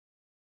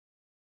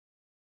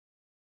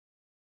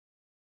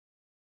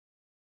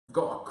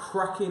Got a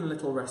cracking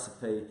little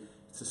recipe.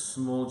 It's a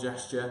small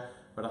gesture,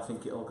 but I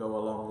think it'll go a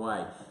long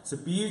way. It's a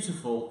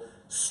beautiful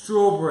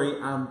strawberry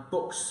and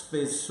Bucks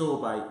Fizz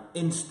sorbet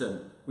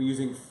instant. We're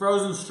using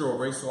frozen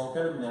strawberries, so I'll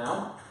get them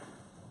now.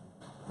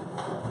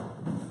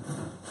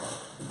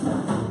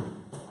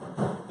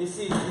 This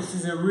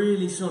is a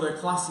really sort of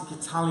classic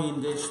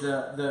Italian dish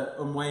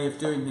and way of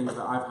doing things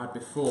that I've had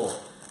before.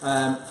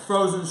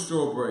 Frozen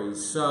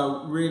strawberries,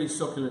 so really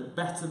succulent,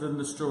 better than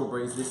the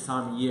strawberries this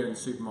time of year in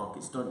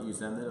supermarkets. Don't use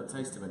them, they don't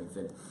taste of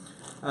anything.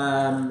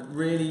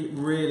 Really,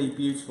 really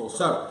beautiful.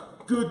 So,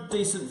 good,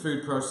 decent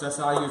food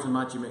processor. I use a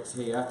Magimix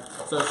here.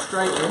 So,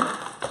 straight in.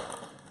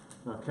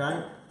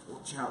 Okay,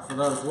 watch out for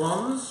those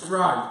ones.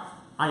 Right,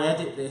 I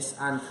edit this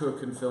and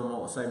cook and film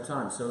all at the same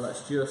time. So,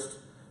 let's just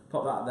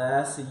pop that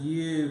there so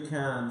you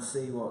can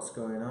see what's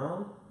going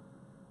on.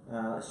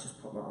 Let's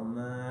just pop that on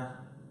there.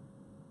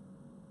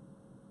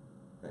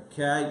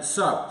 Okay,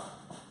 so,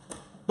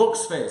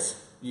 Bucks Fizz,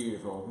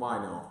 beautiful, why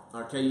not?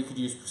 Okay, you could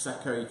use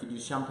Prosecco, you could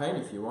use champagne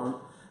if you want,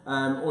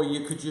 or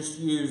you could just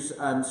use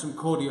some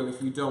cordial if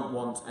you don't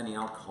want any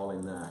alcohol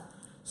in there.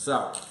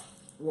 So,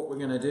 what we're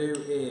going to do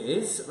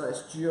is,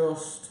 let's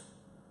just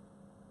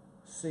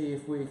see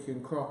if we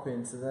can crop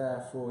into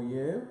there for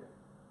you.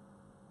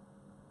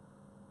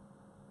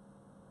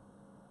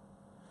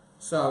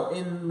 So,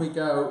 in we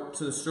go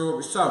to the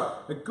strawberry. So,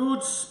 a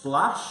good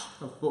splash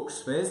of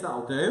Bucks Fizz,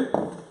 that'll do.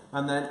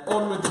 And then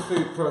on with the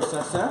food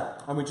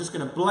processor, and we're just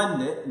going to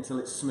blend it until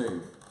it's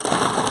smooth.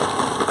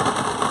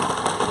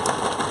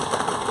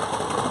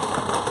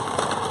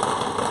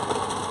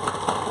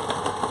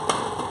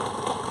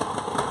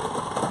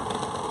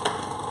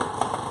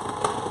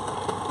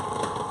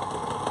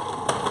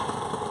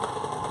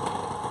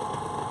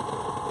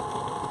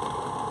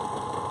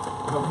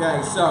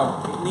 Okay,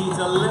 so it needs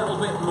a little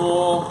bit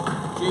more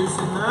juice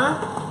in there.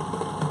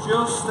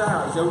 Just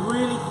out. It's a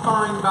really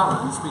fine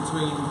balance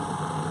between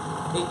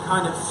it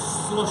kind of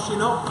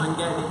slushing up and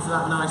getting into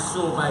that nice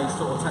sorbet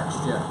sort of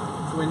texture.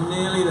 So we're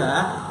nearly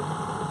there.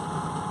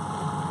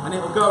 And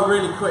it'll go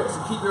really quick,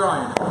 so keep your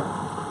eye on it.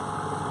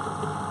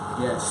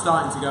 Yeah, it's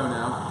starting to go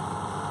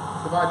now.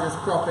 So if I just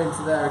crop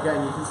into there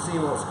again, you can see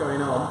what's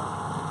going on.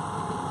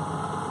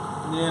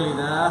 Nearly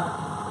there.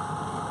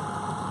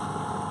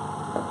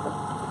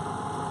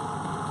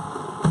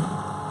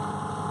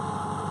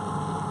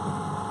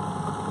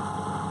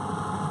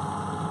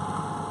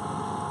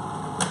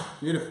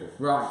 Beautiful,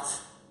 right,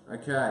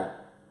 okay,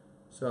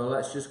 so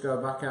let's just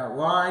go back out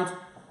wide.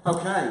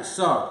 Okay,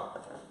 so,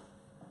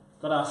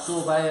 got our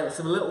sorbet, let's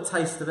have a little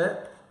taste of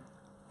it.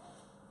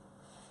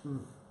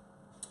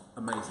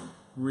 Amazing,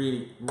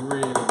 really,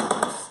 really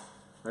nice,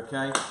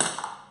 okay.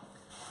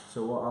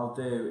 So what I'll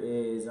do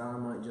is, I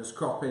might just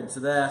crop into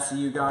there so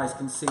you guys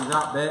can see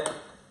that bit.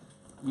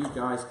 You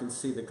guys can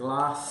see the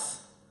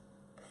glass.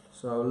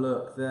 So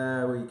look,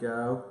 there we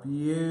go,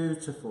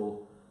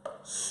 beautiful.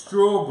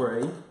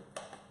 Strawberry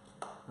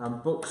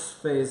and Bucks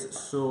Fizz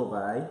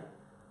sorbet,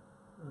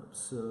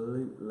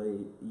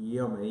 absolutely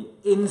yummy.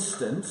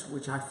 Instant,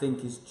 which I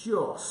think is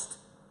just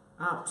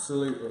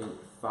absolutely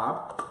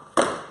fab.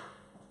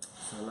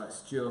 So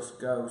let's just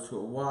go to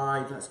a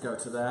wide, let's go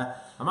to there.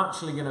 I'm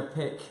actually going to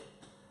pick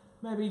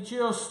maybe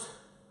just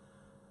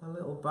a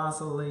little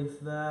basil leaf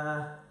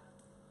there.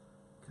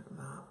 Look at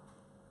that,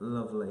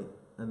 lovely.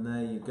 And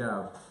there you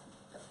go.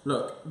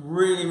 Look,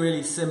 really,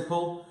 really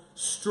simple.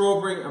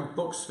 Strawberry and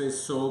Bucks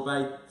Fizz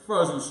sorbet,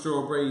 frozen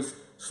strawberries,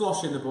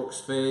 slosh in the Bucks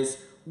Fizz,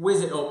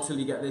 whiz it up till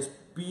you get this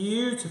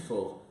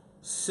beautiful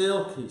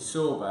silky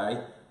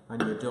sorbet,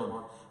 and you're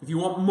done. If you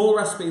want more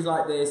recipes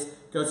like this,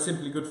 go to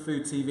Simply Good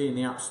Food TV in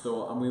the App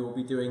Store, and we will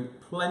be doing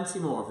plenty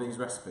more of these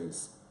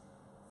recipes.